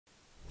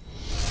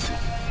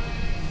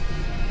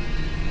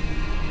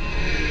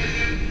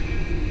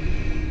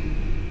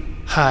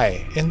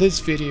Hi, in this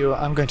video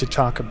I'm going to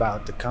talk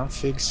about the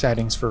config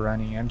settings for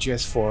running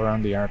MGS4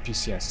 on the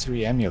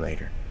RPCS3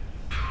 emulator.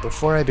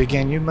 Before I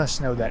begin, you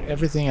must know that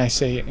everything I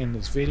say in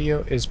this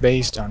video is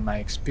based on my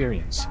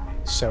experience,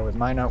 so it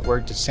might not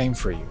work the same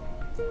for you.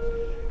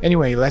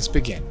 Anyway, let's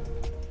begin.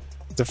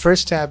 The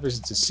first tab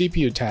is the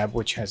CPU tab,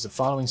 which has the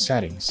following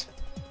settings: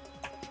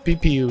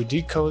 PPU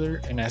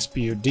decoder and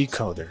SPU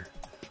decoder.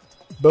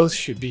 Both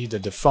should be the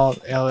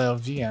default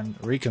LLVM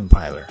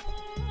recompiler.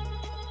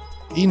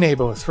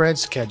 Enable Thread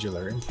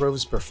Scheduler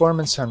improves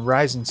performance on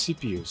Ryzen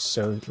CPUs,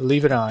 so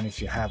leave it on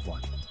if you have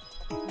one.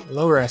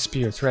 Lower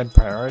SPU thread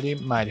priority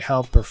might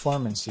help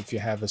performance if you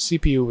have a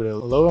CPU with a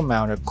low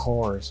amount of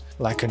cores,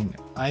 like an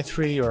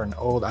i3 or an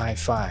old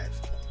i5.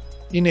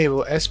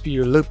 Enable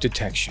SPU loop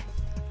detection.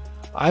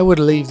 I would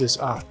leave this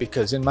off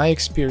because in my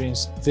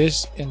experience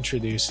this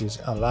introduces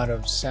a lot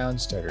of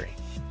sound stuttering.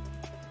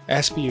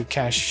 SPU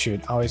cache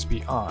should always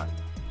be on.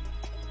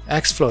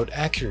 XFloat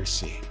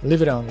accuracy,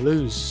 leave it on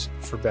loose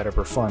for better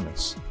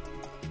performance.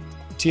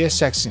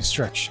 TSX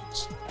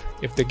instructions.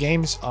 If the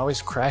game is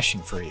always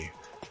crashing for you,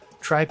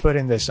 try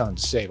putting this on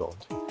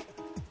disabled.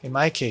 In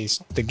my case,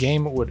 the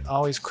game would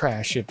always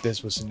crash if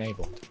this was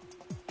enabled.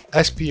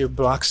 SPU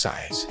block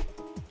size.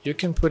 You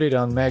can put it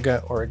on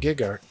mega or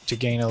giga to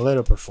gain a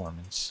little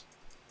performance.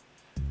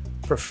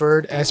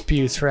 Preferred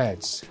SPU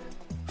threads.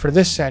 For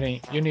this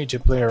setting, you need to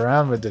play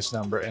around with this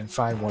number and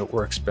find what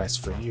works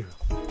best for you.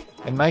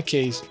 In my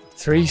case,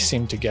 3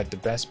 seem to get the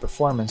best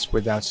performance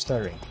without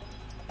stuttering.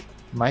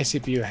 My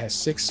CPU has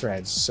 6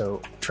 threads,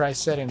 so try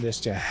setting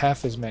this to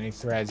half as many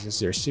threads as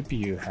your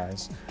CPU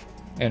has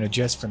and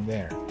adjust from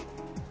there.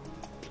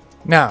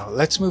 Now,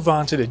 let's move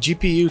on to the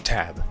GPU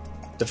tab.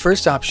 The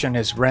first option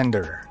is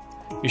renderer.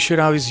 You should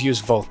always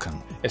use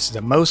Vulkan. It's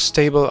the most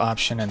stable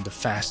option and the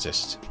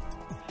fastest.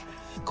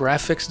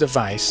 Graphics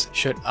device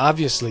should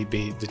obviously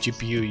be the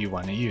GPU you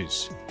want to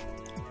use.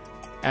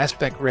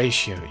 Aspect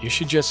ratio, you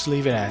should just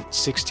leave it at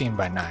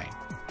 16:9.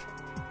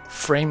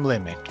 Frame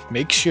limit,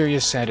 make sure you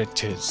set it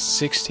to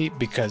 60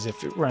 because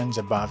if it runs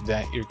above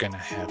that you're gonna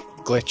have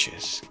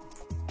glitches.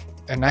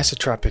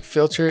 Anisotropic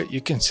filter,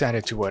 you can set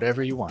it to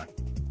whatever you want.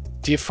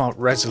 Default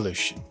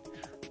resolution.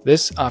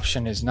 This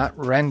option is not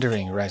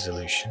rendering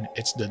resolution,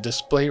 it's the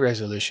display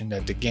resolution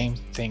that the game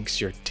thinks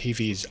your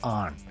TV is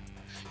on.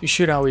 You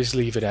should always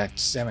leave it at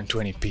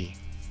 720p.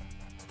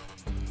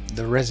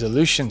 The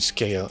resolution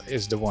scale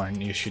is the one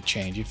you should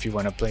change if you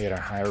want to play at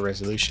a higher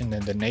resolution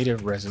than the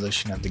native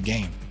resolution of the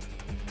game.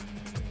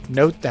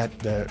 Note that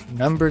the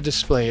number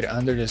displayed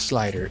under the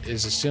slider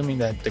is assuming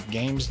that the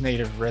game's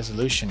native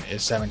resolution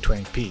is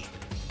 720p,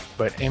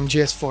 but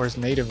MGS4's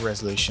native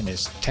resolution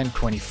is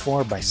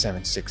 1024 by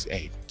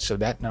 768, so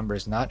that number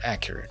is not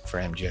accurate for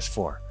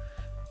MGS4.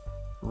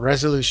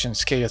 Resolution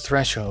scale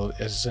threshold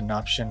is an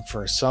option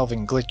for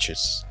solving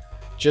glitches.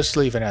 Just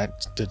leave it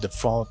at the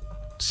default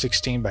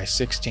 16 by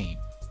 16.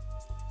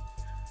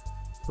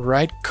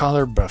 Right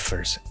color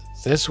buffers.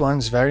 This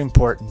one's very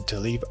important to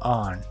leave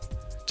on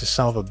to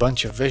solve a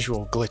bunch of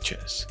visual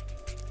glitches.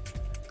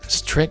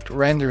 Strict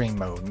rendering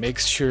mode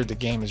makes sure the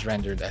game is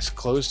rendered as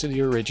close to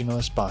the original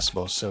as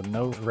possible, so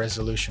no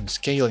resolution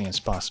scaling is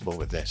possible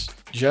with this.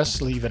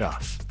 Just leave it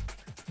off.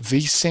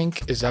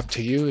 VSync is up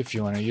to you if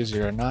you want to use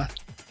it or not.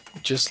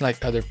 Just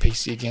like other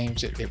PC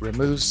games, it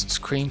removes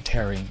screen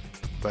tearing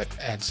but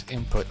adds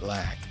input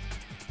lag.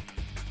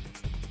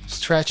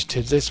 Stretch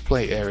to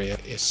display area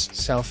is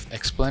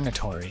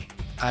self-explanatory.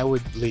 I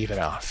would leave it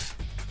off.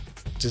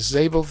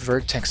 Disable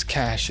vertex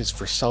cache is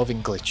for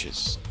solving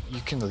glitches.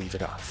 You can leave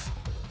it off.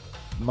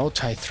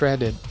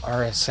 Multi-threaded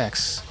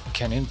RSX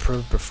can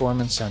improve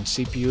performance on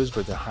CPUs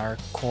with a higher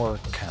core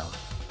count,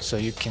 so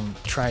you can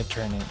try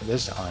turning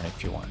this on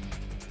if you want.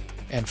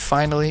 And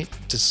finally,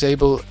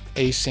 disable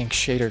async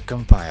shader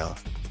compile.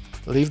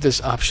 Leave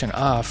this option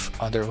off,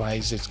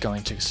 otherwise it's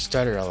going to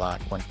stutter a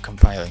lot when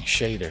compiling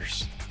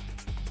shaders.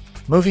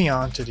 Moving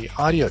on to the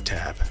audio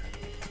tab.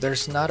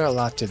 There's not a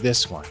lot to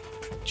this one,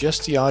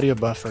 just the audio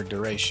buffer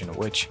duration,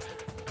 which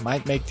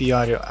might make the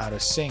audio out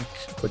of sync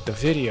with the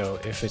video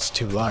if it's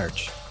too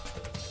large.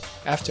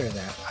 After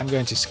that, I'm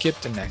going to skip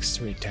the next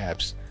 3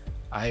 tabs,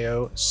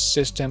 I/O,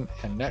 System,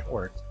 and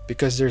Network,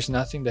 because there's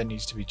nothing that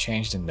needs to be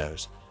changed in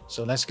those.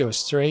 So let's go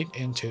straight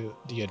into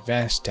the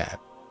Advanced tab.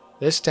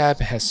 This tab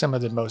has some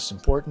of the most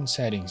important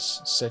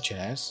settings, such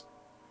as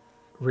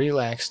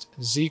Relaxed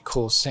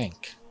Z-Cool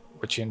Sync,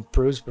 which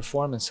improves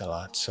performance a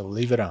lot, so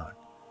leave it on.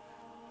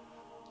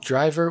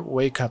 Driver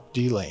Wake Up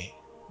Delay.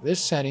 This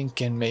setting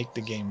can make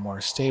the game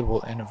more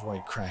stable and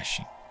avoid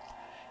crashing.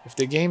 If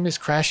the game is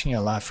crashing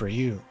a lot for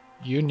you,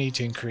 you need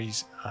to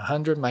increase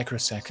 100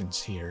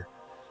 microseconds here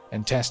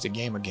and test the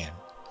game again.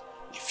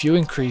 If you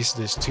increase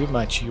this too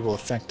much, you will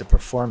affect the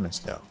performance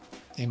though.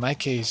 In my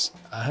case,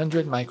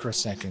 100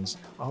 microseconds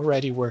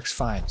already works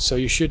fine, so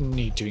you shouldn't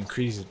need to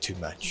increase it too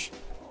much.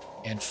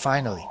 And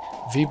finally,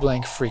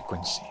 V-blank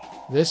frequency.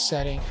 This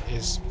setting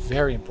is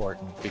very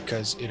important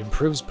because it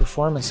improves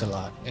performance a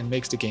lot and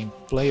makes the game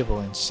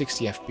playable in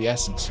 60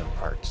 FPS in some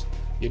parts.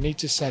 You need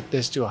to set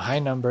this to a high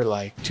number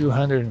like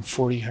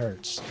 240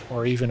 Hz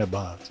or even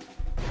above.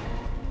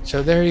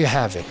 So there you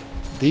have it.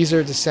 These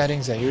are the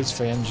settings I use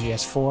for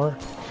MGS4.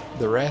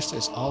 The rest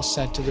is all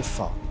set to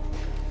default.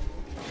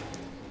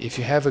 If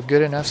you have a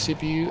good enough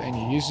CPU and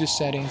you use these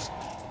settings,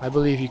 I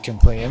believe you can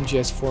play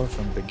MGS4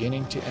 from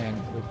beginning to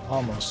end with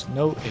almost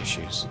no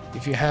issues.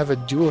 If you have a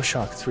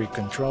DualShock 3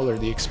 controller,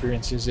 the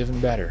experience is even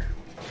better.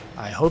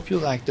 I hope you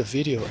liked the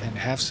video and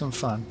have some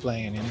fun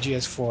playing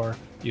MGS4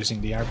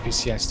 using the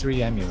RPCS3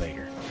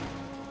 emulator.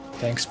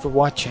 Thanks for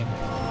watching.